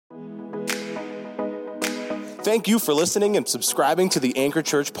Thank you for listening and subscribing to the Anchor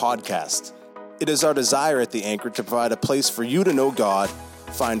Church podcast. It is our desire at the Anchor to provide a place for you to know God,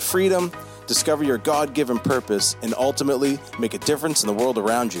 find freedom, discover your God-given purpose, and ultimately make a difference in the world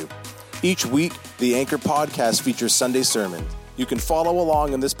around you. Each week, the Anchor podcast features Sunday sermon. You can follow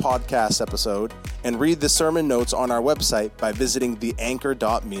along in this podcast episode and read the sermon notes on our website by visiting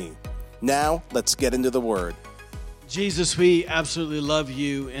theanchor.me. Now, let's get into the Word. Jesus, we absolutely love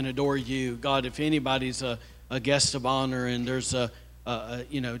you and adore you. God, if anybody's a guest of honor and there's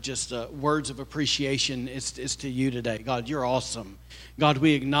words of appreciation, it's to you today. God, you're awesome. God,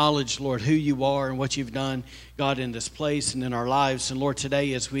 we acknowledge, Lord, who you are and what you've done, God, in this place and in our lives. And Lord,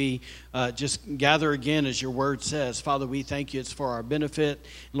 today as we just gather again, as your word says, Father, we thank you. It's for our benefit.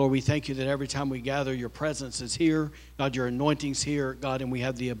 And Lord, we thank you that every time we gather, your presence is here. God, your anointing's here, God, and we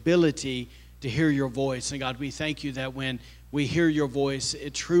have the ability to hear your voice. And God, we thank you that when we hear your voice,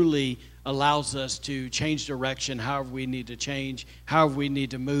 it truly allows us to change direction, however we need to change, however we need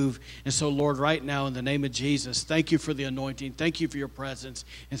to move. And so, Lord, right now, in the name of Jesus, thank you for the anointing, thank you for your presence,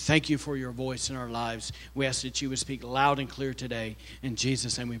 and thank you for your voice in our lives. We ask that you would speak loud and clear today. In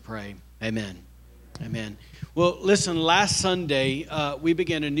Jesus' name we pray. Amen. Amen. Well, listen, last Sunday, we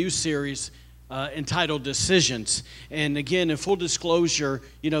began a new series entitled Decisions. And again, in full disclosure,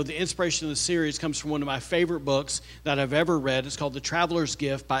 the inspiration of the series comes from one of my favorite books that I've ever read. It's called The Traveler's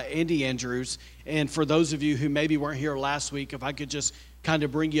Gift by Andy Andrews. And for those of you who maybe weren't here last week, if I could just kind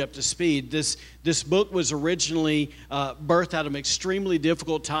of bring you up to speed, this book was originally birthed out of an extremely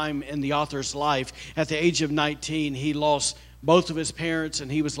difficult time in the author's life. At the age of 19, he lost both of his parents,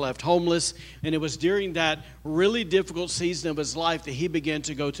 and he was left homeless. And it was during that really difficult season of his life that he began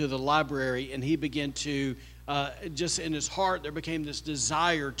to go to the library, and he began to, just in his heart, there became this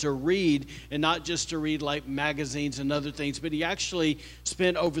desire to read, and not just to read like magazines and other things, but he actually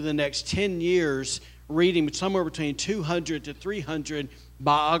spent over the next 10 years reading somewhere between 200 to 300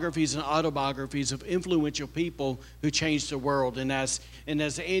 biographies and autobiographies of influential people who changed the world. And as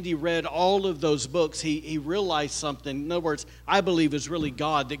Andy read all of those books, he realized something. In other words, I believe it's really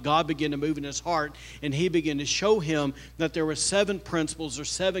God, that God began to move in his heart, and he began to show him that there were 7 principles or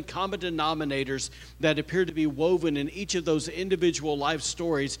 7 common denominators that appeared to be woven in each of those individual life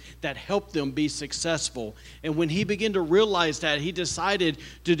stories that helped them be successful. And when he began to realize that, he decided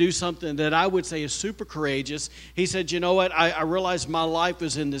to do something that I would say is super courageous. He said, you know what, I realized my life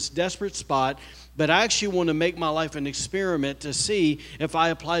is in this desperate spot, but I actually want to make my life an experiment to see if I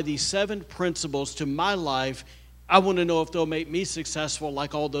apply these 7 principles to my life. I want to know if they'll make me successful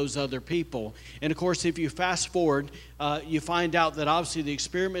like all those other people. And of course, if you fast forward, you find out that obviously the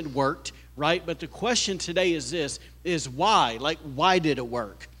experiment worked, right? But the question today is this, is why? Like, why did it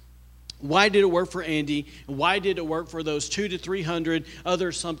work? Why did it work for Andy? Why did it work for those 200 to 300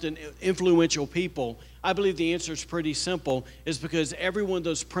 other something influential people? I believe the answer is pretty simple. It's because every one of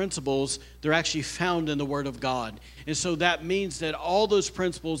those principles, they're actually found in the Word of God. And so that means that all those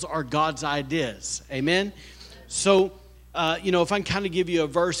principles are God's ideas. Amen? So, if I can kind of give you a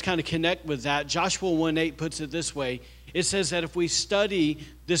verse, kind of connect with that, Joshua 1:8 puts it this way. It says that if we study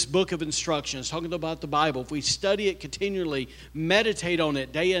this book of instructions, talking about the Bible, if we study it continually, meditate on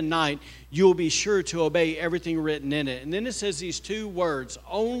it day and night, you'll be sure to obey everything written in it. And then it says these 2 words,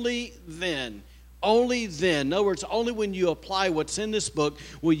 only then. Only then. In other words, only when you apply what's in this book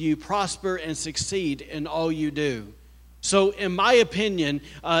will you prosper and succeed in all you do. So in my opinion,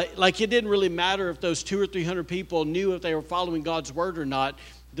 it didn't really matter if those 200 or 300 people knew if they were following God's word or not.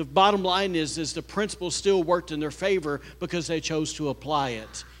 The bottom line is the principle still worked in their favor because they chose to apply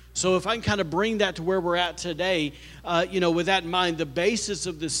it. So if I can kind of bring that to where we're at today, with that in mind, the basis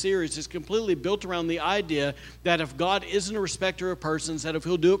of this series is completely built around the idea that if God isn't a respecter of persons, that if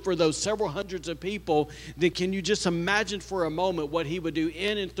he'll do it for those several hundreds of people, then can you just imagine for a moment what he would do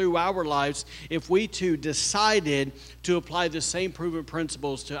in and through our lives if we too decided to apply the same proven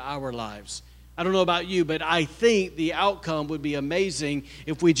principles to our lives? I don't know about you, but I think the outcome would be amazing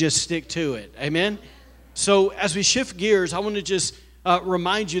if we just stick to it. Amen? So as we shift gears, I want to just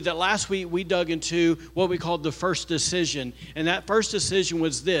remind you that last week we dug into what we called the first decision. And that first decision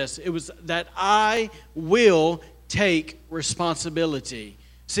was this. It was that I will take responsibility.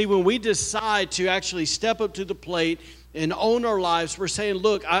 See, when we decide to actually step up to the plate and own our lives, we're saying,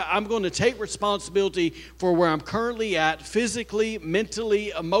 look, I'm going to take responsibility for where I'm currently at, physically, mentally,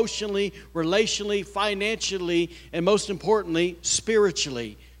 emotionally, relationally, financially, and most importantly,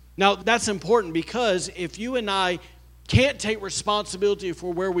 spiritually. Now, that's important because if you and I can't take responsibility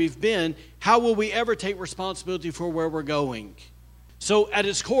for where we've been, how will we ever take responsibility for where we're going? So at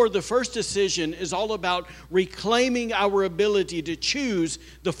its core, the first decision is all about reclaiming our ability to choose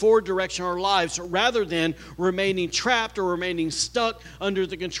the forward direction of our lives rather than remaining trapped or remaining stuck under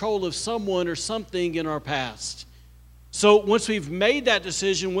the control of someone or something in our past. So once we've made that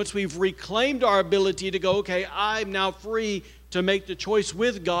decision, once we've reclaimed our ability to go, okay, I'm now free to make the choice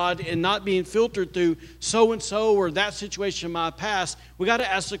with God and not being filtered through so-and-so or that situation in my past, we got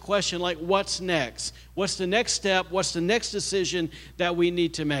to ask the question, like, what's next? What's the next step? What's the next decision that we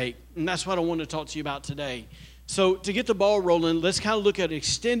need to make? And that's what I want to talk to you about today. So to get the ball rolling, let's kind of look at an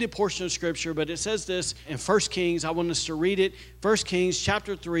extended portion of Scripture, but it says this in 1 Kings. I want us to read it. 1 Kings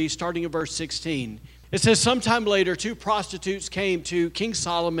chapter 3, starting at verse 16. It says, sometime later, 2 prostitutes came to King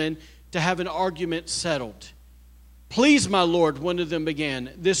Solomon to have an argument settled. Please, my lord, one of them began,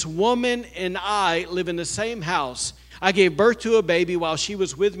 this woman and I live in the same house. I gave birth to a baby while she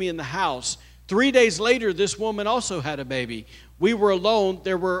was with me in the house. 3 days later, this woman also had a baby. We were alone.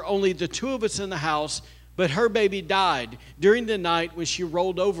 There were only the 2 of us in the house, but her baby died during the night when she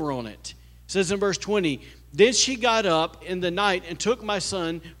rolled over on it. It says in verse 20, then she got up in the night and took my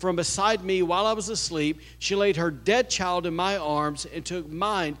son from beside me while I was asleep. She laid her dead child in my arms and took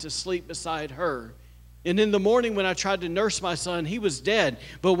mine to sleep beside her. And in the morning when I tried to nurse my son, he was dead.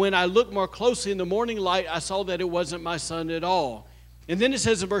 But when I looked more closely in the morning light, I saw that it wasn't my son at all. And then it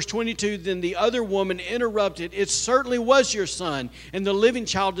says in verse 22, then the other woman interrupted, it certainly was your son, and the living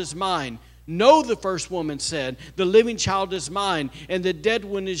child is mine. No, the first woman said, the living child is mine, and the dead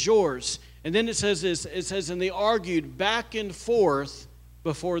one is yours. And then it says this, it says, and they argued back and forth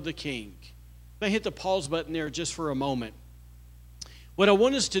before the king. Let me hit the pause button there just for a moment. What I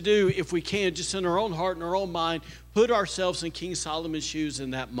want us to do, if we can, just in our own heart and our own mind, put ourselves in King Solomon's shoes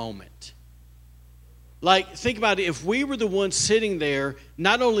in that moment. Like, think about it. If we were the ones sitting there,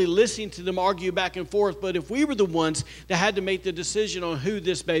 not only listening to them argue back and forth, but if we were the ones that had to make the decision on who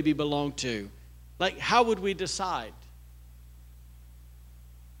this baby belonged to, like, how would we decide?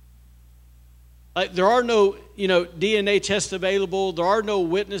 Like, there are no, DNA tests available. There are no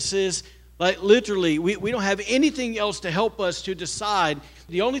witnesses. Like, literally, we don't have anything else to help us to decide.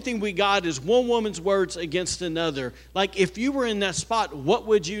 The only thing we got is one woman's words against another. Like, if you were in that spot, what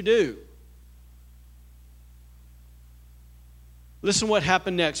would you do? Listen what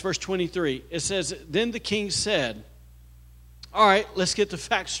happened next, verse 23. It says, then the king said, all right, let's get the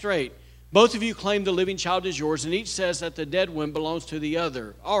facts straight. Both of you claim the living child is yours, and each says that the dead one belongs to the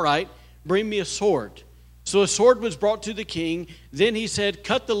other. All right, bring me a sword. So a sword was brought to the king. Then he said,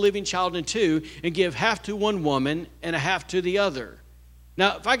 cut the living child in two and give half to one woman and a half to the other.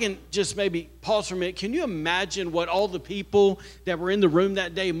 Now, if I can just maybe pause for a minute, can you imagine what all the people that were in the room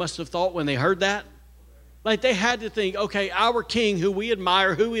that day must have thought when they heard that? Like, they had to think, okay, our king, who we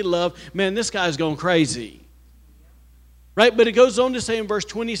admire, who we love, man, this guy's going crazy. Right? But it goes on to say in verse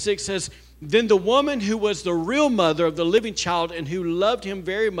 26, says, then the woman who was the real mother of the living child and who loved him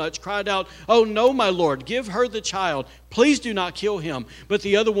very much cried out, oh, no, my lord, give her the child. Please do not kill him. But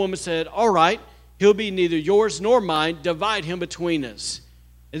the other woman said, all right, he'll be neither yours nor mine. Divide him between us.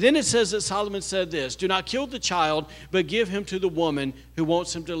 And then it says that Solomon said this, do not kill the child, but give him to the woman who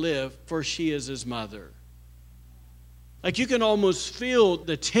wants him to live, for she is his mother. Like, you can almost feel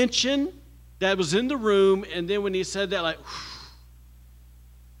the tension that was in the room. And then when he said that, like, whew.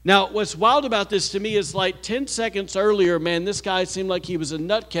 Now, what's wild about this to me is like 10 seconds earlier, man, this guy seemed like he was a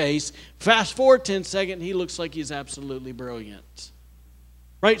nutcase. Fast forward 10 seconds, he looks like he's absolutely brilliant.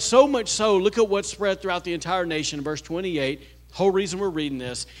 Right? So much so, look at what's spread throughout the entire nation. Verse 28, whole reason we're reading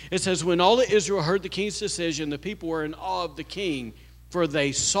this. It says, when all of Israel heard the king's decision, the people were in awe of the king, for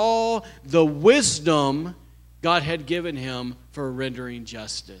they saw the wisdom God had given him for rendering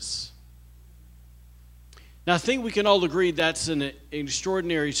justice. Now, I think we can all agree that's an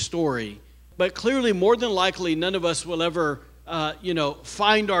extraordinary story, but clearly, more than likely, none of us will ever,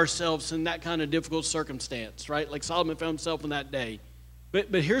 find ourselves in that kind of difficult circumstance, right? Like Solomon found himself in that day.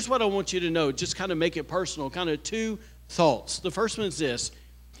 But here's what I want you to know, just kind of make it personal, kind of two thoughts. The first one is this,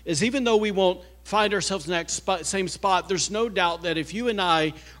 is even though we won't find ourselves in that same spot, there's no doubt that if you and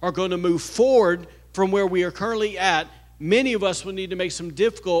I are going to move forward from where we are currently at, many of us will need to make some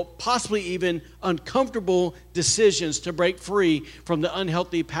difficult, possibly even uncomfortable decisions to break free from the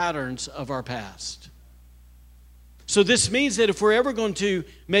unhealthy patterns of our past. So this means that if we're ever going to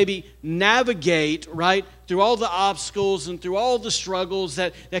maybe navigate, right, through all the obstacles and through all the struggles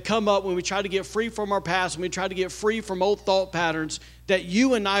that come up when we try to get free from our past, when we try to get free from old thought patterns, that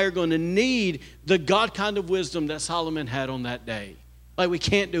you and I are going to need the God kind of wisdom that Solomon had on that day. Like, we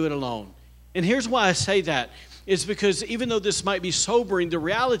can't do it alone. And here's why I say that. is because even though this might be sobering, the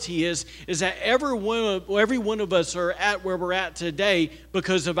reality is that every one of us are at where we're at today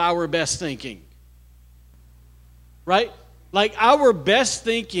because of our best thinking. Right? Like our best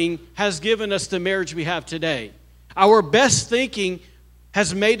thinking has given us the marriage we have today. Our best thinking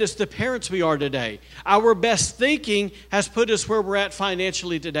has made us the parents we are today. Our best thinking has put us where we're at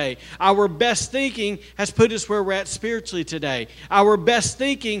financially today. Our best thinking has put us where we're at spiritually today. Our best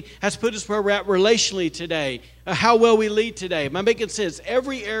thinking has put us where we're at relationally today. How well we lead today. Am I making sense?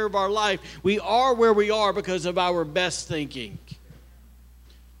 Every area of our life, we are where we are because of our best thinking.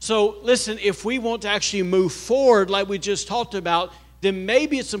 So listen, if we want to actually move forward like we just talked about, then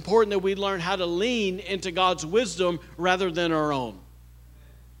maybe it's important that we learn how to lean into God's wisdom rather than our own.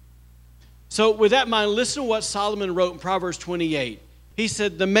 So with that in mind, listen to what Solomon wrote in Proverbs 28. He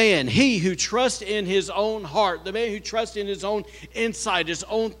said, the man, he who trusts in his own heart, the man who trusts in his own insight, his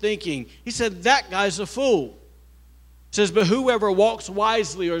own thinking, he said, that guy's a fool. It says, but whoever walks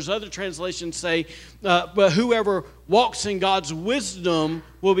wisely, or as other translations say, but whoever walks in God's wisdom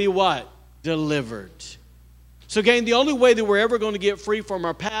will be what? Delivered. So again, the only way that we're ever going to get free from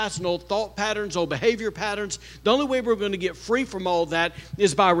our past and old thought patterns, old behavior patterns, the only way we're going to get free from all that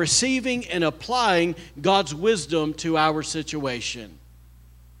is by receiving and applying God's wisdom to our situation.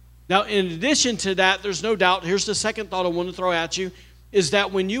 Now, in addition to that, there's no doubt, here's the second thought I want to throw at you, is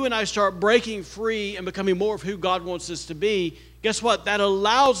that when you and I start breaking free and becoming more of who God wants us to be, guess what? That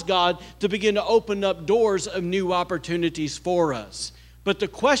allows God to begin to open up doors of new opportunities for us. But the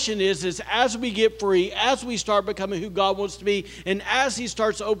question is as we get free, as we start becoming who God wants to be, and as He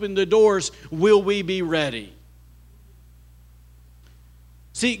starts opening the doors, will we be ready?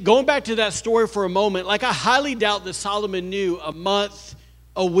 See, going back to that story for a moment, like I highly doubt that Solomon knew a month,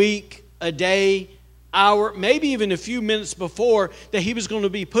 a week, a day, hour, maybe even a few minutes before that he was going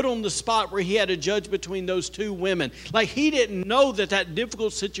to be put on the spot where he had to judge between those two women. Like he didn't know that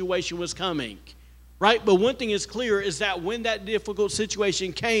difficult situation was coming. Right? But one thing is clear is that when that difficult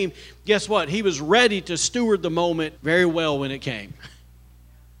situation came, guess what? He was ready to steward the moment very well when it came.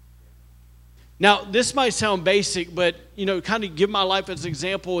 Now, this might sound basic, but, kind of give my life as an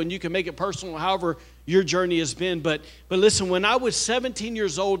example, and you can make it personal however your journey has been. But listen, when I was 17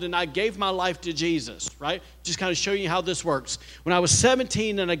 years old and I gave my life to Jesus, right? Just kind of show you how this works. When I was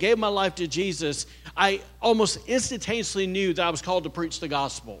 17 and I gave my life to Jesus, I almost instantaneously knew that I was called to preach the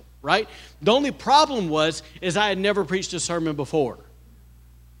gospel. Right? The only problem is I had never preached a sermon before.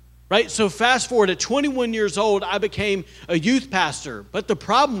 Right? So fast forward, at 21 years old, I became a youth pastor. But the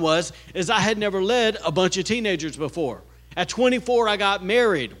problem is I had never led a bunch of teenagers before. At 24, I got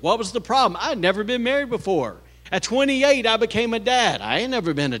married. What was the problem? I had never been married before. At 28, I became a dad. I ain't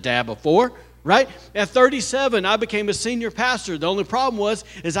never been a dad before. Right? At 37, I became a senior pastor. The only problem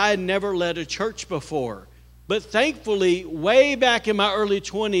is I had never led a church before. But thankfully, way back in my early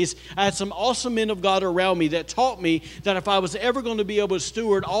 20s, I had some awesome men of God around me that taught me that if I was ever going to be able to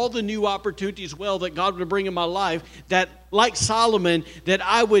steward all the new opportunities well that God would bring in my life, that like Solomon, that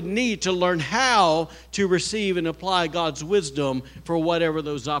I would need to learn how to receive and apply God's wisdom for whatever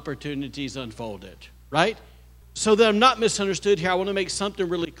those opportunities unfolded. Right? So that I'm not misunderstood here, I want to make something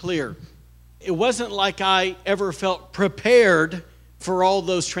really clear. It wasn't like I ever felt prepared for all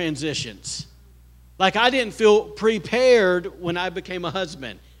those transitions. Like I didn't feel prepared when I became a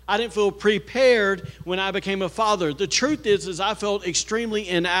husband. I didn't feel prepared when I became a father. The truth is I felt extremely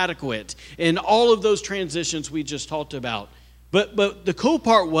inadequate in all of those transitions we just talked about. But the cool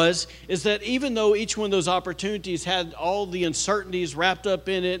part is that even though each one of those opportunities had all the uncertainties wrapped up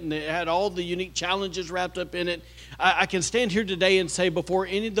in it and it had all the unique challenges wrapped up in it, I can stand here today and say before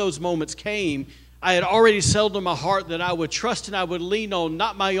any of those moments came, I had already settled in my heart that I would trust and I would lean on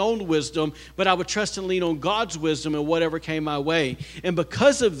not my own wisdom, but I would trust and lean on God's wisdom in whatever came my way. And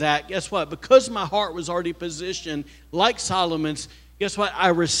because of that, guess what? Because my heart was already positioned like Solomon's, guess what? I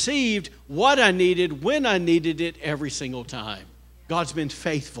received what I needed when I needed it every single time. God's been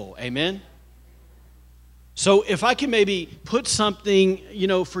faithful. Amen? So if I can maybe put something,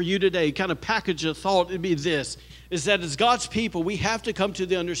 for you today, kind of package a thought, it'd be this, is that as God's people, we have to come to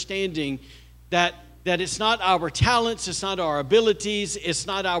the understanding that it's not our talents, it's not our abilities, it's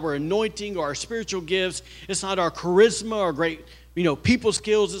not our anointing or our spiritual gifts, it's not our charisma or great, people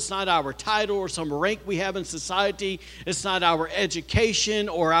skills, it's not our title or some rank we have in society, it's not our education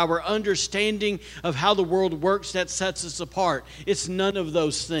or our understanding of how the world works that sets us apart. It's none of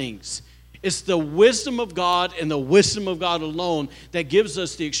those things. It's the wisdom of God and the wisdom of God alone that gives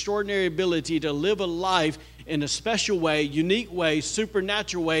us the extraordinary ability to live a life in a special way, unique way,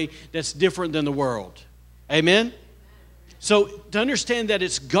 supernatural way that's different than the world. Amen? So to understand that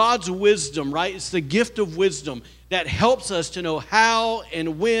it's God's wisdom, right? It's the gift of wisdom that helps us to know how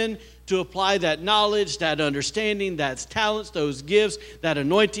and when to apply that knowledge, that understanding, that talents, those gifts, that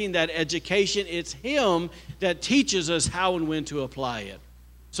anointing, that education. It's Him that teaches us how and when to apply it.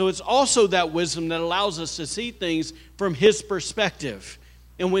 So it's also that wisdom that allows us to see things from His perspective.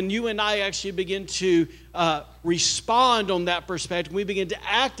 And when you and I actually begin to respond on that perspective, we begin to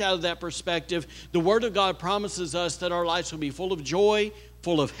act out of that perspective, the Word of God promises us that our lives will be full of joy,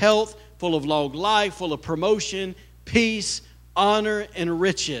 full of health, full of long life, full of promotion, peace, honor, and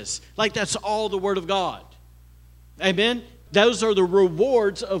riches. Like that's all the Word of God. Amen? Those are the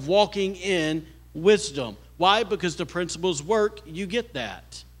rewards of walking in wisdom. Why? Because the principles work, you get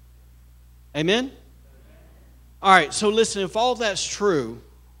that. Amen? All right, so listen, if all that's true,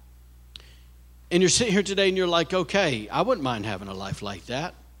 and you're sitting here today and you're like, okay, I wouldn't mind having a life like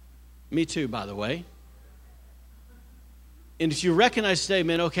that. Me too, by the way. And if you recognize today,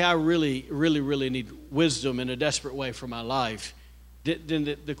 man, okay, I really, really, really need wisdom in a desperate way for my life,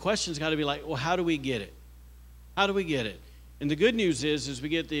 then the question's got to be like, well, how do we get it? How do we get it? And the good news is we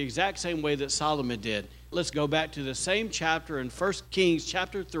get the exact same way that Solomon did. Let's go back to the same chapter in 1 Kings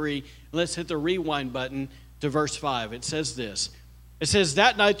chapter 3. And let's hit the rewind button to verse 5. It says this. It says,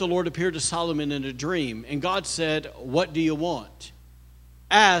 that night the Lord appeared to Solomon in a dream, and God said, what do you want?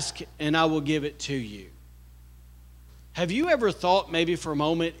 Ask, and I will give it to you. Have you ever thought maybe for a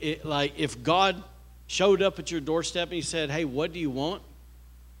moment, like if God showed up at your doorstep and He said, hey, what do you want?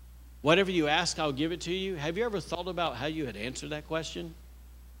 Whatever you ask, I'll give it to you. Have you ever thought about how you had answered that question?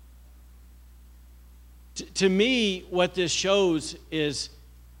 To me, what this shows is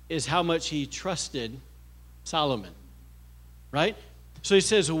how much he trusted Solomon, right? So he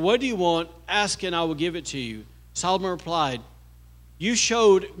says, what do you want? Ask and I will give it to you. Solomon replied, you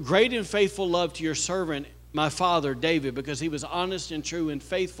showed great and faithful love to your servant, my father David, because he was honest and true and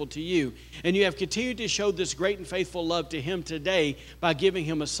faithful to you. And you have continued to show this great and faithful love to him today by giving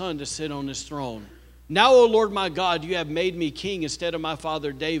him a son to sit on his throne. Now, O Lord my God, you have made me king instead of my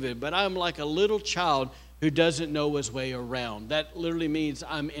father David, but I am like a little child who doesn't know his way around. That literally means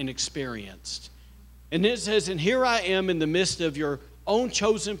I'm inexperienced. And it says, and here I am in the midst of your own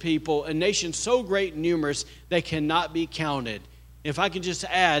chosen people, a nation so great and numerous they cannot be counted. If I can just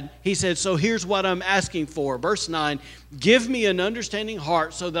add, he said, so here's what I'm asking for. Verse 9, give me an understanding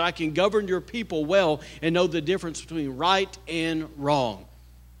heart so that I can govern your people well and know the difference between right and wrong.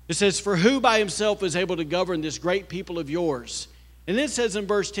 It says, for who by himself is able to govern this great people of yours? And then it says in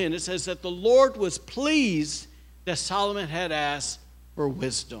verse 10, it says that the Lord was pleased that Solomon had asked for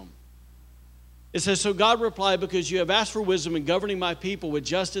wisdom. It says, so God replied, because you have asked for wisdom in governing my people with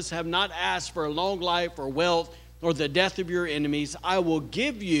justice, have not asked for a long life or wealth or the death of your enemies, I will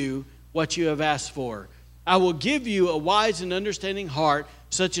give you what you have asked for. I will give you a wise and understanding heart,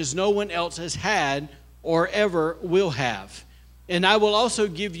 such as no one else has had or ever will have. And I will also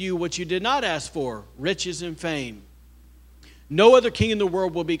give you what you did not ask for, riches and fame. No other king in the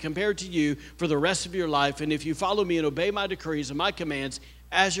world will be compared to you for the rest of your life. And if you follow me and obey my decrees and my commands,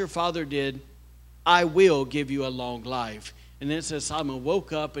 as your father did, I will give you a long life. And then it says Solomon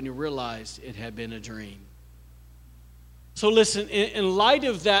woke up and he realized it had been a dream. So listen, in light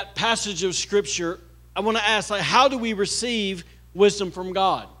of that passage of Scripture, I want to ask, like, how do we receive wisdom from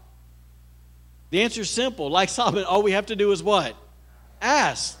God? The answer is simple. Like Solomon, all we have to do is what?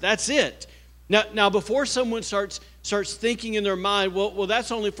 Ask. That's it. Now, before someone starts thinking in their mind, well,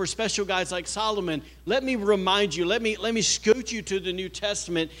 that's only for special guys like Solomon, let me remind you, let me scoot you to the New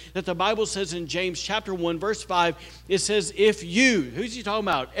Testament that the Bible says in James chapter 1, verse 5, it says, if you, who's he talking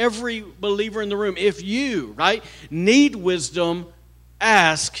about? Every believer in the room, if you, right, need wisdom,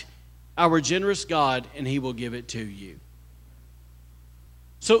 ask our generous God, and he will give it to you.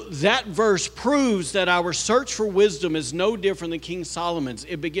 So that verse proves that our search for wisdom is no different than King Solomon's.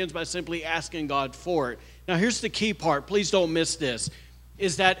 It begins by simply asking God for it. Now, here's the key part. Please don't miss this.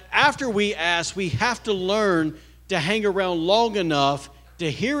 Is that after we ask, we have to learn to hang around long enough to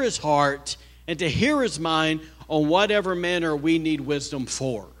hear his heart and to hear his mind on whatever manner we need wisdom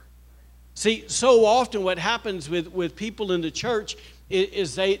for. See, so often what happens with people in the church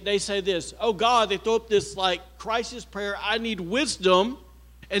is they say this, oh God, they throw up this like crisis prayer, I need wisdom.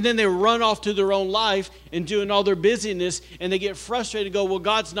 And then they run off to their own life and doing all their busyness, and they get frustrated and go, well,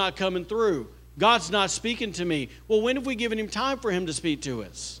 God's not coming through. God's not speaking to me. Well, when have we given him time for him to speak to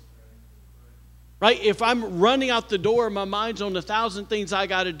us? Right? If I'm running out the door, my mind's on 1,000 things I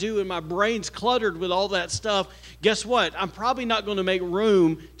got to do, and my brain's cluttered with all that stuff, guess what? I'm probably not going to make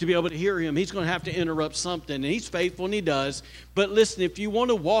room to be able to hear him. He's going to have to interrupt something, and he's faithful, and he does. But listen, if you want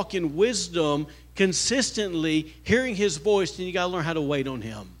to walk in wisdom, consistently hearing His voice, then you got to learn how to wait on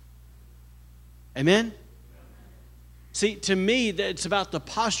Him. Amen? See, to me, it's about the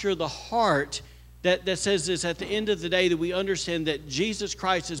posture of the heart that says this at the end of the day, that we understand that Jesus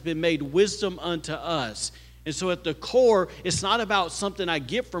Christ has been made wisdom unto us. And so at the core, it's not about something I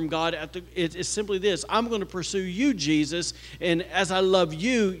get from God. It's simply this: I'm going to pursue you, Jesus, and as I love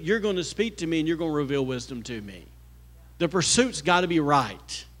you, you're going to speak to me and you're going to reveal wisdom to me. The pursuit's got to be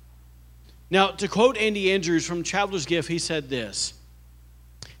right. Now, to quote Andy Andrews from Traveler's Gift, he said this.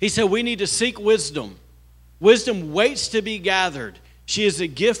 He said, we need to seek wisdom. Wisdom waits to be gathered. She is a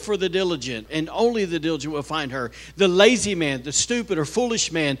gift for the diligent, and only the diligent will find her. The lazy man, the stupid or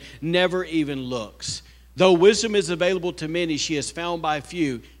foolish man, never even looks. Though wisdom is available to many, she is found by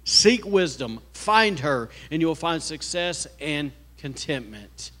few. Seek wisdom, find her, and you will find success and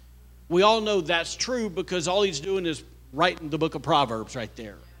contentment. We all know that's true because all he's doing is writing the book of Proverbs right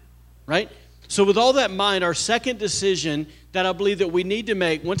there, right? So with all that in mind, our second decision that I believe that we need to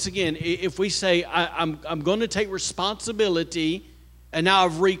make, once again, if we say, I'm going to take responsibility, and now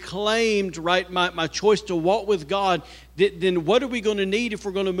I've reclaimed, right, my choice to walk with God, then what are we going to need if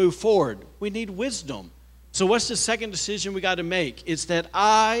we're going to move forward? We need wisdom. So what's the second decision we got to make? It's that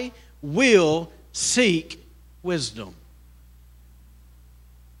I will seek wisdom.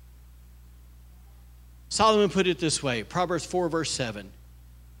 Solomon put it this way, Proverbs 4, verse 7.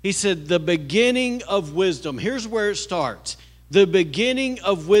 He said, the beginning of wisdom, here's where it starts. The beginning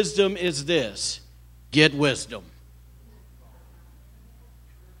of wisdom is this: get wisdom.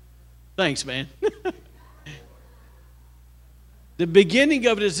 Thanks, man. The beginning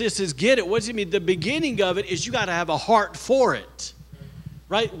of it is this, is get it. What does it mean? The beginning of it is you got to have a heart for it,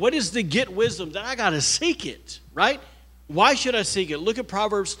 right? What is the get wisdom? That I got to seek it, right? Why should I seek it? Look at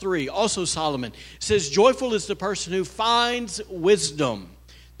Proverbs 3, also Solomon. It says, joyful is the person who finds wisdom,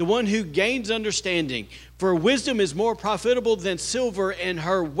 the one who gains understanding. For wisdom is more profitable than silver, and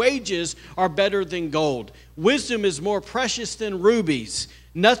her wages are better than gold. Wisdom is more precious than rubies.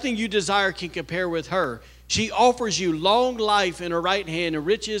 Nothing you desire can compare with her. She offers you long life in her right hand and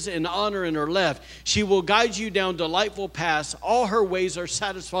riches and honor in her left. She will guide you down delightful paths. All her ways are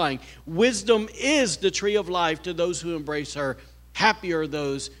satisfying. Wisdom is the tree of life to those who embrace her. Happy are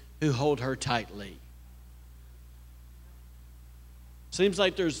those who hold her tightly. Seems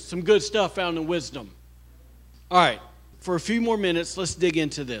like there's some good stuff found in wisdom. All right, for a few more minutes, let's dig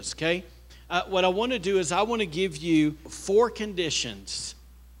into this, okay? What I want to do is I want to give you four conditions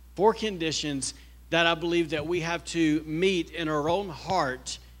that I believe that we have to meet in our own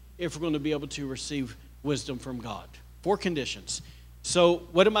heart if we're going to be able to receive wisdom from God. 4 conditions. So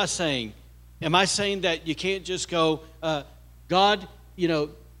what am I saying? Am I saying that you can't just go, God,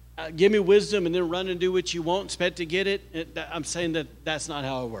 give me wisdom and then run and do what you want, expect to get it? I'm saying that that's not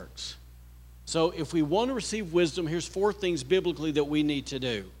how it works. So if we want to receive wisdom, here's 4 things biblically that we need to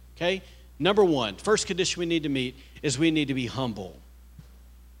do, okay? Number 1, first condition we need to meet is we need to be humble.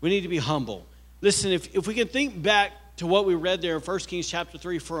 We need to be humble. Listen, if we can think back to what we read there in 1 Kings chapter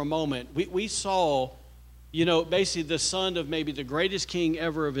 3 for a moment, we saw, basically the son of maybe the greatest king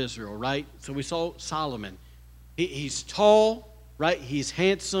ever of Israel, right? So we saw Solomon. He's tall, right? He's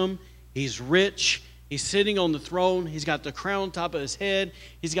handsome. He's rich. He's sitting on the throne. He's got the crown on top of his head.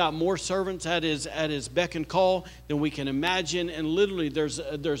 He's got more servants at his beck and call than we can imagine. And literally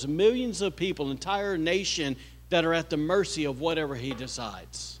there's millions of people, entire nation, that are at the mercy of whatever he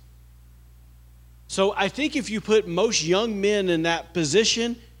decides. So I think if you put most young men in that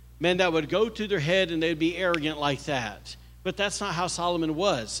position, man, that would go to their head and they'd be arrogant like that. But that's not how Solomon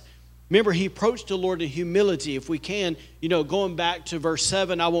was. Remember, he approached the Lord in humility. If we can, going back to verse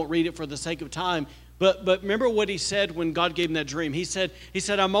 7, I won't read it for the sake of time. But remember what he said when God gave him that dream. He said,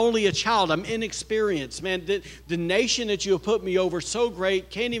 I'm only a child. I'm inexperienced. Man, the nation that you have put me over, so great,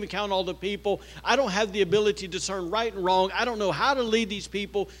 can't even count all the people. I don't have the ability to discern right and wrong. I don't know how to lead these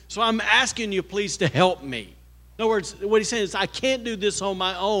people. So I'm asking you, please, to help me. In other words, what he's saying is, I can't do this on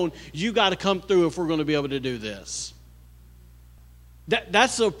my own. You got to come through if we're going to be able to do this.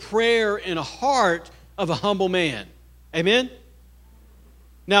 That's a prayer in a heart of a humble man. Amen?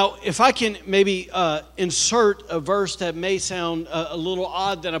 Now, if I can maybe insert a verse that may sound a little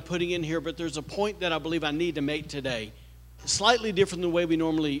odd that I'm putting in here, but there's a point that I believe I need to make today. Slightly different than the way we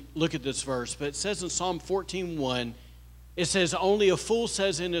normally look at this verse, but it says in Psalm 14:1, it says, only a fool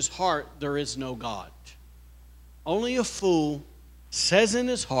says in his heart, there is no God. Only a fool says in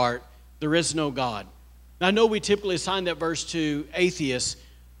his heart, there is no God. Now, I know we typically assign that verse to atheists,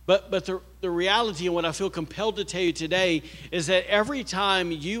 but the reality and what I feel compelled to tell you today is that every time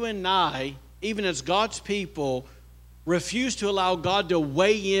you and I, even as God's people, refuse to allow God to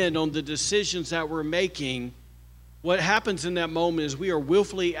weigh in on the decisions that we're making, what happens in that moment is we are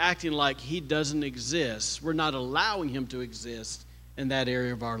willfully acting like he doesn't exist. We're not allowing him to exist in that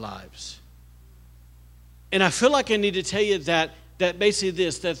area of our lives. And I feel like I need to tell you that basically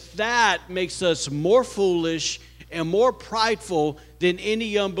that makes us more foolish and more prideful than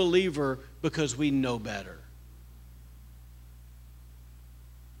any unbeliever because we know better.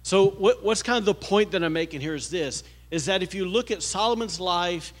 So what's kind of the point that I'm making here is this, is that if you look at Solomon's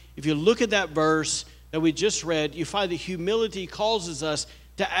life, if you look at that verse that we just read, you find that humility causes us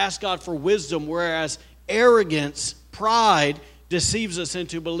to ask God for wisdom, whereas arrogance, pride, deceives us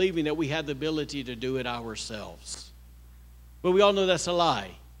into believing that we have the ability to do it ourselves. But we all know that's a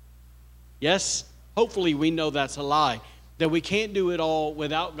lie. Yes? Hopefully we know that's a lie. That we can't do it all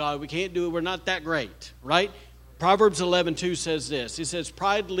without God. We can't do it. We're not that great, right? Proverbs 11:2 says this. It says,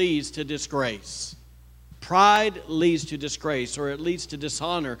 pride leads to disgrace. Pride leads to disgrace, or it leads to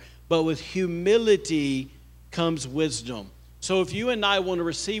dishonor. But with humility comes wisdom. So if you and I want to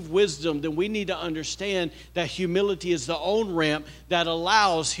receive wisdom, then we need to understand that humility is the on-ramp that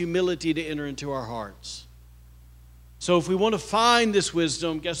allows humility to enter into our hearts. So if we want to find this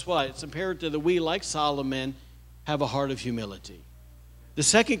wisdom, guess what? It's imperative that we, like Solomon, have a heart of humility. The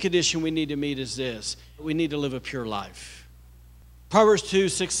second condition we need to meet is this. We need to live a pure life. Proverbs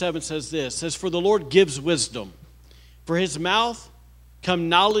 2:6-7 says this. It says, for the Lord gives wisdom. For his mouth come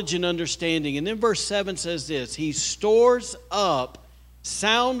knowledge and understanding. And then verse 7 says this. He stores up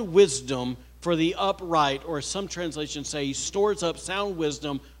sound wisdom for the upright. Or some translations say he stores up sound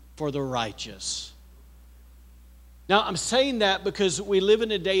wisdom for the righteous. Now, I'm saying that because we live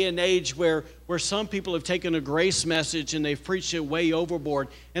in a day and age where some people have taken a grace message and they've preached it way overboard,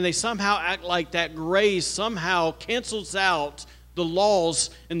 and they somehow act like that grace somehow cancels out the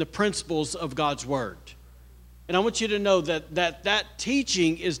laws and the principles of God's Word. And I want you to know that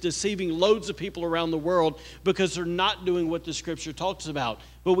teaching is deceiving loads of people around the world because they're not doing what the Scripture talks about.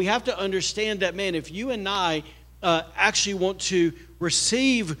 But we have to understand that, man, if you and I actually want to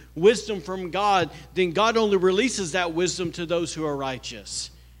receive wisdom from God, then God only releases that wisdom to those who are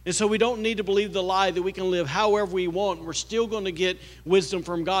righteous. And so we don't need to believe the lie that we can live however we want, and we're still going to get wisdom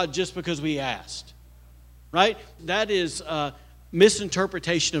from God just because we asked. Right? That is a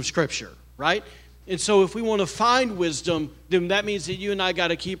misinterpretation of Scripture. Right? And so if we want to find wisdom, then that means that you and I got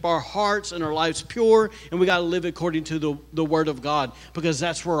to keep our hearts and our lives pure, and we got to live according to the Word of God, because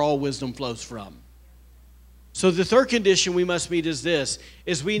that's where all wisdom flows from. So the third condition we must meet is this,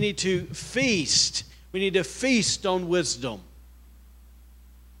 is we need to feast. We need to feast on wisdom.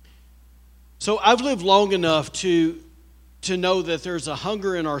 So I've lived long enough to know that there's a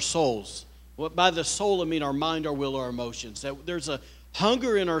hunger in our souls. By the soul, I mean our mind, our will, our emotions. That there's a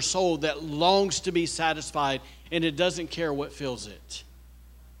hunger in our soul that longs to be satisfied, and it doesn't care what fills it.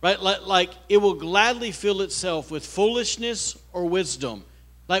 Right? Like it will gladly fill itself with foolishness or wisdom.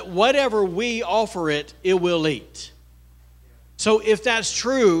 Like whatever we offer it, it will eat. So if that's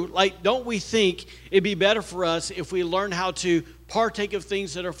true, like don't we think it'd be better for us if we learn how to partake of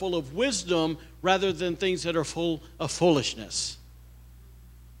things that are full of wisdom rather than things that are full of foolishness?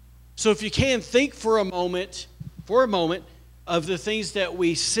 So if you can think for a moment of the things that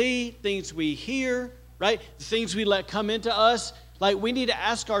we see, things we hear, right? The things we let come into us. Like we need to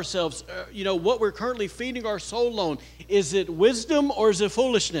ask ourselves, what we're currently feeding our soul on. Is it wisdom or is it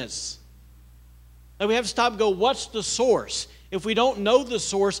foolishness? And we have to stop and go, what's the source? If we don't know the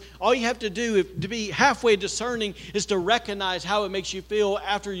source, all you have to do to be halfway discerning is to recognize how it makes you feel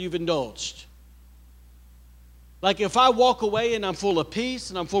after you've indulged. Like if I walk away and I'm full of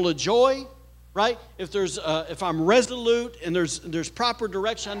peace and I'm full of joy, right? If I'm resolute and there's proper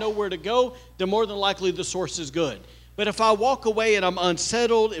direction, I know where to go, then more than likely the source is good. But if I walk away and I'm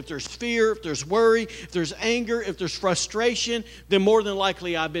unsettled, if there's fear, if there's worry, if there's anger, if there's frustration, then more than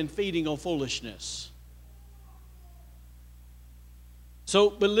likely I've been feeding on foolishness.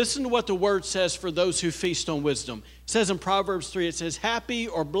 But listen to what the Word says for those who feast on wisdom. It says in Proverbs 3, it says, happy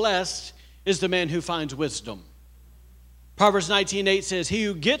or blessed is the man who finds wisdom. Proverbs 19:8 says, he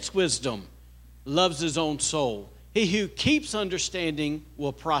who gets wisdom loves his own soul. He who keeps understanding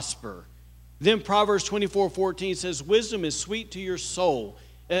will prosper. Then Proverbs 24:14 says, wisdom is sweet to your soul.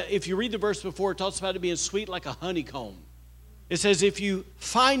 If you read the verse before, it talks about it being sweet like a honeycomb. It says, if you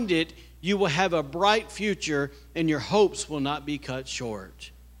find it, you will have a bright future and your hopes will not be cut short.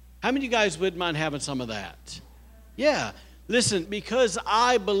 How many of you guys wouldn't mind having some of that? Yeah. Listen, because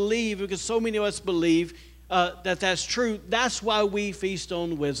I believe, because so many of us believe that's true, that's why we feast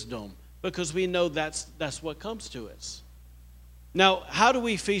on wisdom. Because we know that's what comes to us. Now, how do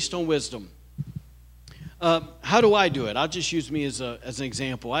we feast on wisdom? how do I do it? I'll just use me as an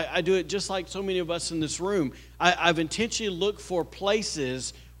example. I do it just like so many of us in this room. I've intentionally looked for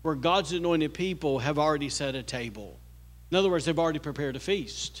places where God's anointed people have already set a table. In other words, they've already prepared a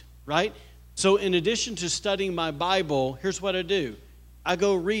feast, right? So in addition to studying my Bible, here's what I do. I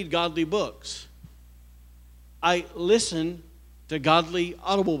go read godly books. I listen to godly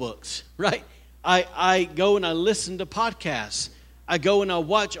audible books, right? I go and I listen to podcasts. I go and I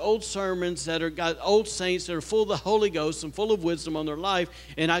watch old sermons that are got old saints that are full of the Holy Ghost and full of wisdom on their life,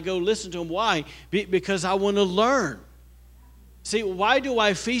 and I go listen to them. Why? Because I want to learn. See, why do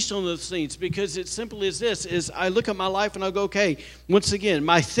I feast on those things? Because it's simple as this, is I look at my life and I go, okay, once again,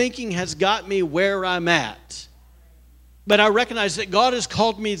 my thinking has got me where I'm at. But I recognize that God has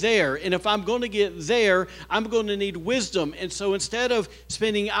called me there. And if I'm going to get there, I'm going to need wisdom. And so instead of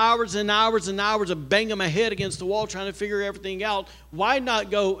spending hours and hours and hours of banging my head against the wall trying to figure everything out, why not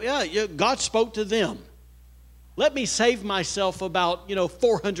go, yeah, God spoke to them. Let me save myself about,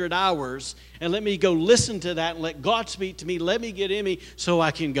 400 hours and let me go listen to that and let God speak to me. Let me get in me so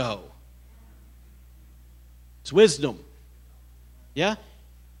I can go. It's wisdom. Yeah?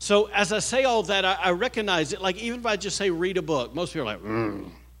 So as I say all that, I recognize it. Like even if I just say read a book, most people are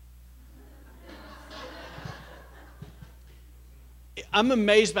like, I'm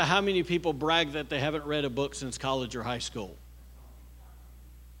amazed by how many people brag that they haven't read a book since college or high school.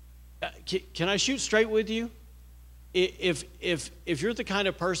 Can I shoot straight with you? If you're the kind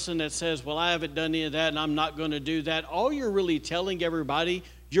of person that says, well, I haven't done any of that and I'm not going to do that, all you're really telling everybody,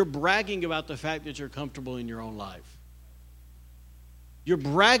 you're bragging about the fact that you're comfortable in your own life. You're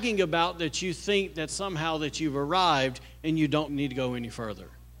bragging about that you think that somehow that you've arrived and you don't need to go any further.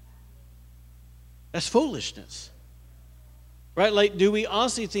 That's foolishness. Right? Like, do we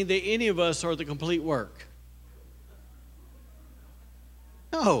honestly think that any of us are the complete work?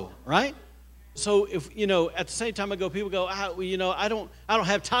 No, right? So if, at the same time people go, I don't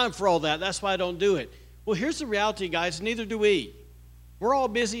have time for all that. That's why I don't do it. Well, here's the reality, guys. Neither do we. We're all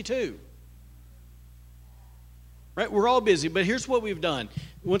busy too. Right? We're all busy, but here's what we've done.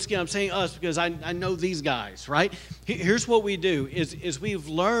 Once again, I'm saying us because I know these guys, right? Here's what we do is we've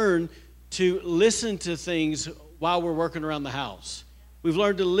learned to listen to things while we're working around the house. We've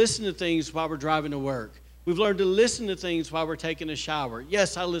learned to listen to things while we're driving to work. We've learned to listen to things while we're taking a shower.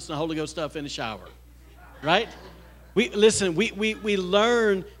 Yes, I listen to Holy Ghost stuff in the shower, right? We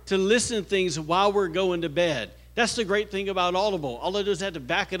learn to listen to things while we're going to bed. That's the great thing about Audible. All I do is have to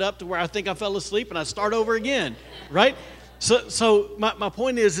back it up to where I think I fell asleep and I start over again, right? So my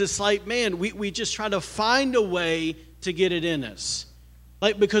point is, it's like, man, we just try to find a way to get it in us.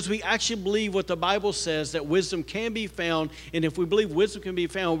 Like, because we actually believe what the Bible says, that wisdom can be found, and if we believe wisdom can be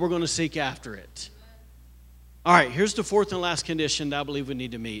found, we're going to seek after it. All right, here's the fourth and last condition that I believe we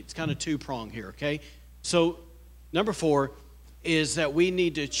need to meet. It's kind of two-pronged here, okay? So, number 4 is that we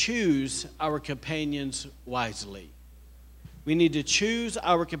need to choose our companions wisely. We need to choose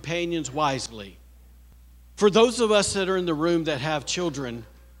our companions wisely. For those of us that are in the room that have children,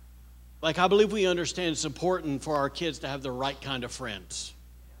 like I believe we understand it's important for our kids to have the right kind of friends.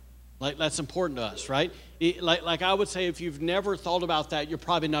 Like that's important to us, right? Like I would say, if you've never thought about that, you're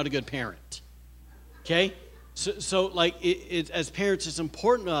probably not a good parent, okay? So as parents, it's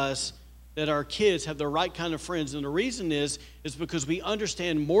important to us that our kids have the right kind of friends. And the reason is because we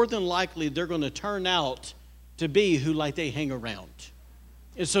understand more than likely they're going to turn out to be who like they hang around.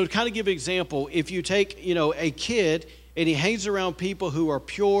 And so to kind of give an example, if you take, a kid and he hangs around people who are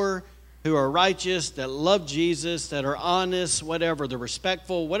pure, who are righteous, that love Jesus, that are honest, whatever, they're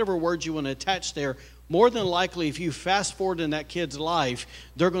respectful, whatever words you want to attach there, more than likely, if you fast forward in that kid's life,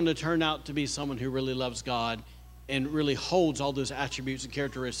 they're going to turn out to be someone who really loves God and really holds all those attributes and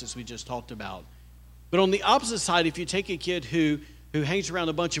characteristics we just talked about. But on the opposite side, if you take a kid who hangs around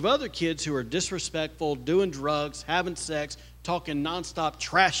a bunch of other kids who are disrespectful, doing drugs, having sex, talking nonstop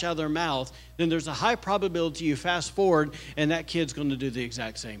trash out of their mouth, then there's a high probability you fast forward and that kid's going to do the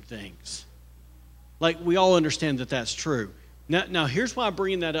exact same things. Like, we all understand that that's true. Now here's why I'm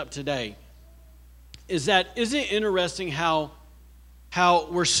bringing that up today. Isn't it interesting how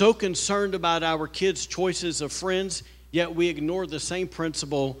we're so concerned about our kids' choices of friends, yet we ignore the same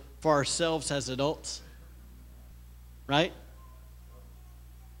principle for ourselves as adults? Right?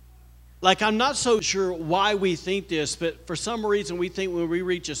 Like, I'm not so sure why we think this, but for some reason we think when we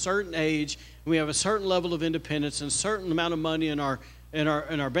reach a certain age, we have a certain level of independence and a certain amount of money in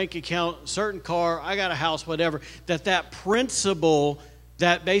our bank account, certain car, I got a house, whatever, that principle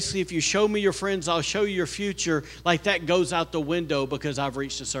that basically if you show me your friends, I'll show you your future, like that goes out the window because I've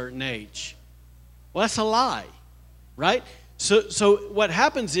reached a certain age. Well, that's a lie, right? So what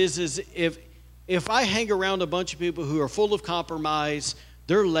happens is if if I hang around a bunch of people who are full of compromise,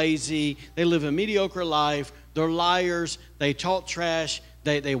 they're lazy, they live a mediocre life, they're liars, they talk trash,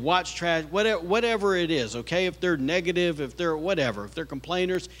 they watch trash, whatever it is, okay? If they're negative, if they're whatever, if they're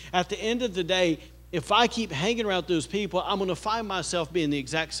complainers, at the end of the day, if I keep hanging around those people, I'm going to find myself being the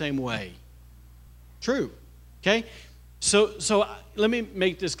exact same way. True, okay? So let me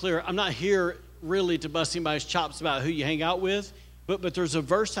make this clear. I'm not here really to bust anybody's chops about who you hang out with, but there's a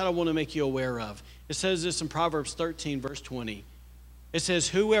verse that I want to make you aware of. It says this in Proverbs 13, verse 20. It says,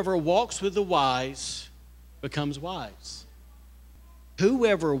 whoever walks with the wise becomes wise.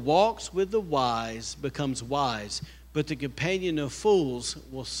 Whoever walks with the wise becomes wise, but the companion of fools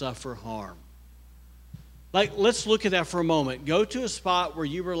will suffer harm. Like, let's look at that for a moment. Go to a spot where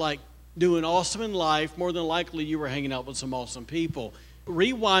you were like doing awesome in life. More than likely you were hanging out with some awesome people.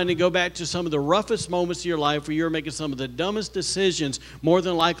 Rewind and go back to some of the roughest moments of your life where you were making some of the dumbest decisions. More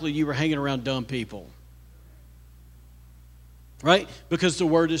than likely you were hanging around dumb people. Right? Because the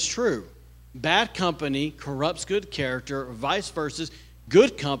word is true. Bad company corrupts good character, vice versa.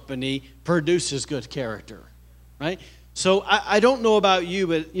 Good company produces good character. Right? So I don't know about you,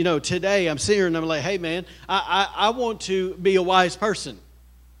 but today I'm sitting here and I'm like, hey man, I want to be a wise person.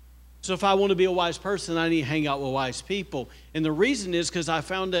 So if I want to be a wise person, I need to hang out with wise people. And the reason is because I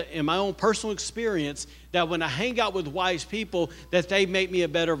found that in my own personal experience that when I hang out with wise people, that they make me a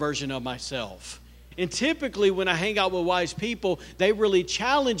better version of myself. And typically when I hang out with wise people, they really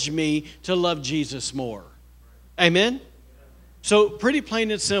challenge me to love Jesus more. Amen? So pretty plain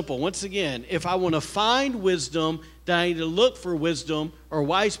and simple. Once again, if I want to find wisdom, then I need to look for wisdom or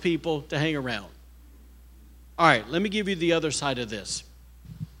wise people to hang around. All right, let me give you the other side of this.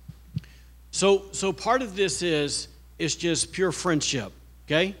 So part of this is just pure friendship,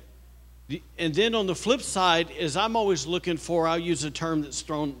 okay? And then on the flip side is I'm always looking for, I'll use a term that's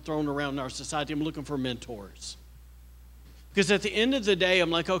thrown around in our society, I'm looking for mentors. Because at the end of the day,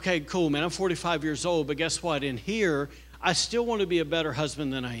 I'm like, okay, cool, man, I'm 45 years old, but guess what? In here, I still want to be a better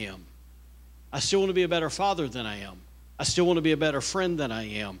husband than I am. I still want to be a better father than I am. I still want to be a better friend than I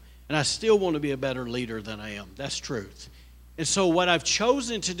am. And I still want to be a better leader than I am. That's truth. And so what I've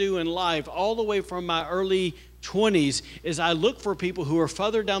chosen to do in life, all the way from my early 20s, is I look for people who are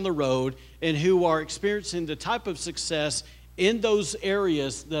further down the road and who are experiencing the type of success in those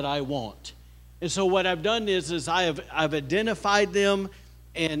areas that I want. And so what I've done is I've identified them,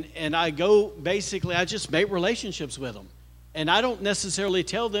 and I go, basically, I just make relationships with them. And I don't necessarily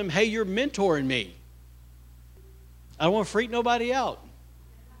tell them, hey, you're mentoring me. I don't want to freak nobody out.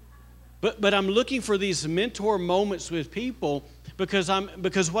 But I'm looking for these mentor moments with people because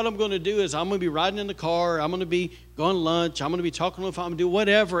what I'm going to do is I'm going to be riding in the car, I'm going to be going to lunch, I'm going to be talking to them, if I'm going to do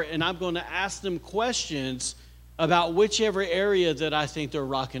whatever, and I'm going to ask them questions about whichever area that I think they're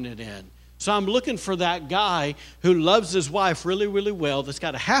rocking it in. So I'm looking for that guy who loves his wife really, really well, that's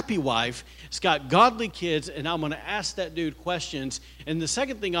got a happy wife, that's got godly kids, and I'm going to ask that dude questions. And the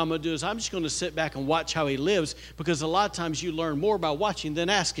second thing I'm going to do is I'm just going to sit back and watch how he lives, because a lot of times you learn more by watching than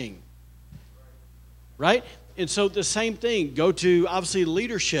asking. Right? And so the same thing, go to, obviously,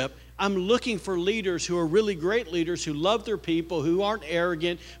 leadership. I'm looking for leaders who are really great leaders, who love their people, who aren't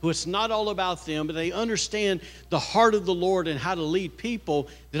arrogant, who it's not all about them, but they understand the heart of the Lord and how to lead people.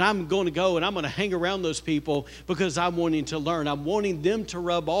 Then I'm going to go and I'm going to hang around those people because I'm wanting to learn. I'm wanting them to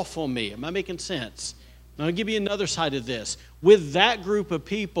rub off on me. Am I making sense? Now, I'll give you another side of this. With that group of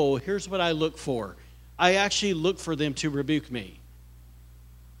people, here's what I look for. I actually look for them to rebuke me.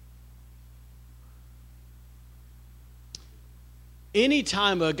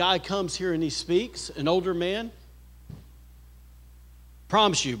 Anytime a guy comes here and he speaks, an older man,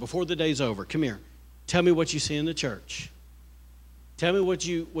 promise you, before the day's over, come here. Tell me what you see in the church. Tell me what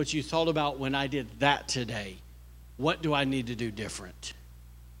you thought about when I did that today. What do I need to do different?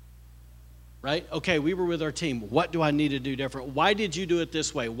 Right? Okay, we were with our team. What do I need to do different? Why did you do it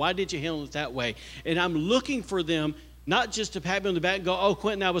this way? Why did you handle it that way? And I'm looking for them, not just to pat me on the back and go, oh,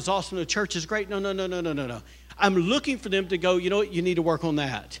 Quentin, that was awesome. The church is great. No. I'm looking for them to go, you know what, you need to work on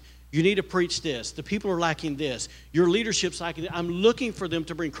that. You need to preach this. The people are lacking this. Your leadership's lacking this. I'm looking for them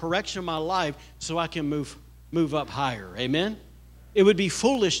to bring correction in my life so I can move up higher. Amen? It would be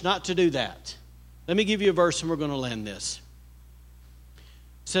foolish not to do that. Let me give you a verse and we're going to land this.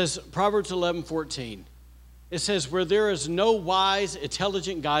 It says, Proverbs 11:14. It says, where there is no wise,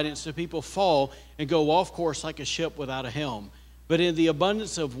 intelligent guidance, the people fall and go off course like a ship without a helm. But in the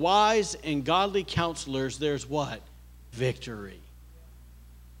abundance of wise and godly counselors, there's what? Victory.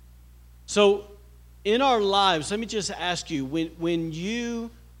 So in our lives, let me just ask you, when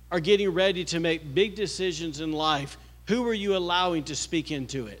you are getting ready to make big decisions in life, who are you allowing to speak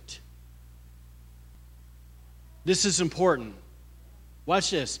into it? This is important.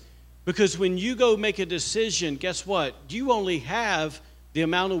 Watch this. Because when you go make a decision, guess what? You only have the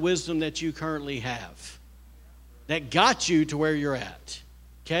amount of wisdom that you currently have. That got you to where you're at.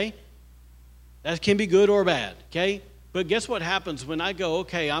 Okay? That can be good or bad. Okay? But guess what happens when I go,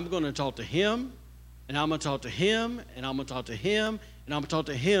 okay, I'm going to talk to him, and I'm going to talk to him, and I'm going to talk to him, and I'm going to talk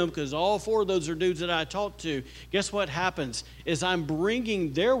to him, because all four of those are dudes that I talk to. Guess what happens is I'm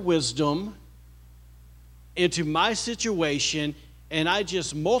bringing their wisdom into my situation, and I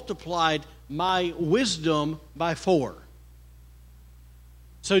just multiplied my wisdom by 4.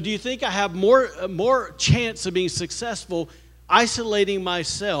 So do you think I have more chance of being successful isolating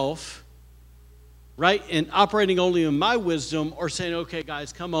myself, right, and operating only in my wisdom, or saying, okay,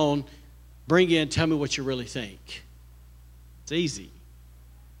 guys, come on, bring in, tell me what you really think? It's easy.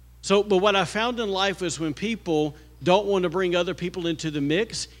 So, but what I found in life is when people don't want to bring other people into the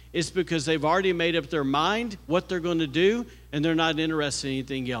mix, it's because they've already made up their mind what they're going to do, and they're not interested in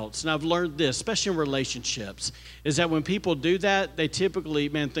anything else. And I've learned this, especially in relationships, is that when people do that, they typically,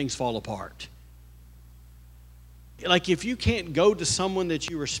 things fall apart. Like if you can't go to someone that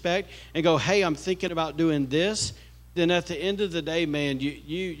you respect and go, hey, I'm thinking about doing this, then at the end of the day, man,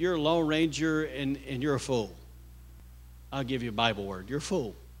 you're a Lone Ranger and you're a fool. I'll give you a Bible word. You're a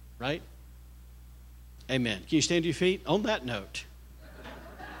fool, right? Amen. Can you stand to your feet? On that note.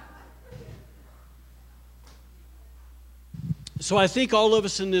 So I think all of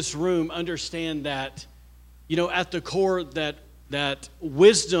us in this room understand that, at the core that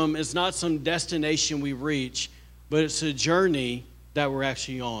wisdom is not some destination we reach, but it's a journey that we're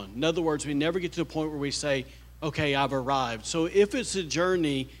actually on. In other words, we never get to the point where we say, okay, I've arrived. So if it's a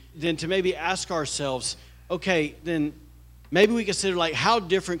journey, then to maybe ask ourselves, okay, then maybe we consider how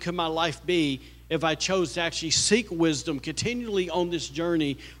different could my life be if I chose to actually seek wisdom continually on this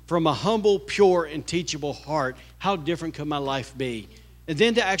journey from a humble, pure, and teachable heart? How different could my life be? And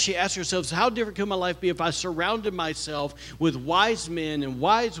then to actually ask ourselves, how different could my life be if I surrounded myself with wise men and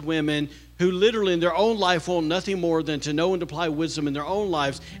wise women who literally in their own life want nothing more than to know and apply wisdom in their own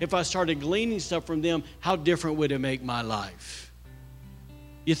lives? If I started gleaning stuff from them, how different would it make my life?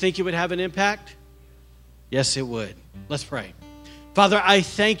 You think it would have an impact? Yes, it would. Let's pray. Father, I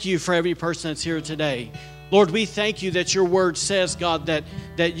thank you for every person that's here today. Lord, we thank you that your word says, God, that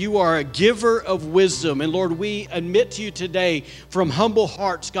you are a giver of wisdom. And Lord, we admit to you today from humble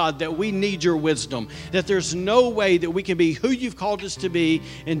hearts, God, that we need your wisdom, that there's no way that we can be who you've called us to be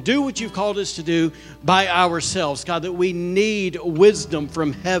and do what you've called us to do by ourselves, God, that we need wisdom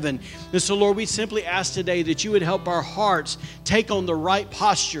from heaven. And so, Lord, we simply ask today that you would help our hearts take on the right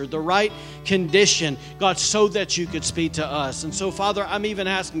posture, the right condition, God, so that you could speak to us. And so, Father, I'm even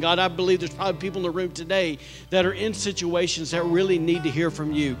asking, God, I believe there's probably people in the room today that are in situations that really need to hear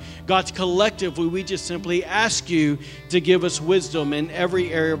from you. God, collectively, we just simply ask you to give us wisdom in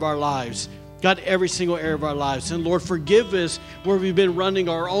every area of our lives. God, every single area of our lives. And Lord, forgive us where we've been running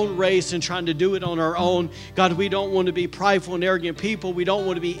our own race and trying to do it on our own. God, we don't want to be prideful and arrogant people. We don't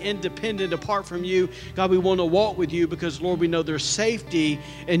want to be independent apart from you. God, we want to walk with you because, Lord, we know there's safety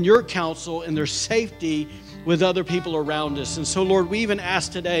in your counsel and there's safety with other people around us. And so, Lord, we even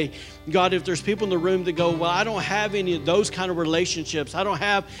ask today, God, if there's people in the room that go, well, I don't have any of those kind of relationships. I don't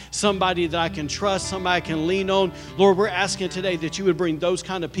have somebody that I can trust, somebody I can lean on. Lord, we're asking today that you would bring those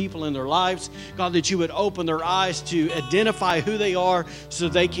kind of people in their lives. God, that you would open their eyes to identify who they are so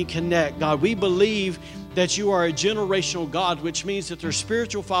they can connect. God, we believe that you are a generational God, which means that there's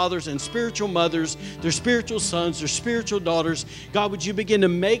spiritual fathers and spiritual mothers, there's spiritual sons, there's spiritual daughters. God, would you begin to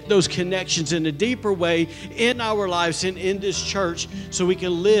make those connections in a deeper way in our lives and in this church so we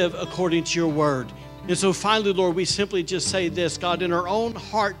can live according to your word. And so finally, Lord, we simply just say this, God, in our own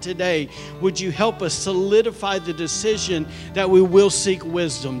heart today, would you help us solidify the decision that we will seek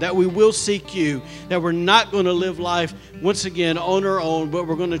wisdom, that we will seek you, that we're not going to live life once again on our own, but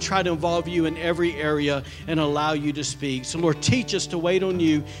we're going to try to involve you in every area and allow you to speak. So Lord, teach us to wait on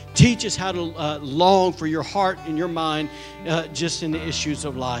you. Teach us how to long for your heart and your mind just in the issues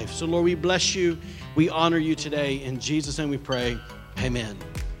of life. So Lord, we bless you. We honor you today. In Jesus' name we pray. Amen.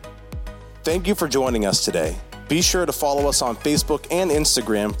 Thank you for joining us today. Be sure to follow us on Facebook and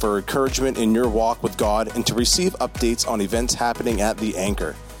Instagram for encouragement in your walk with God and to receive updates on events happening at The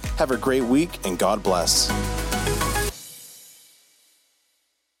Anchor. Have a great week and God bless.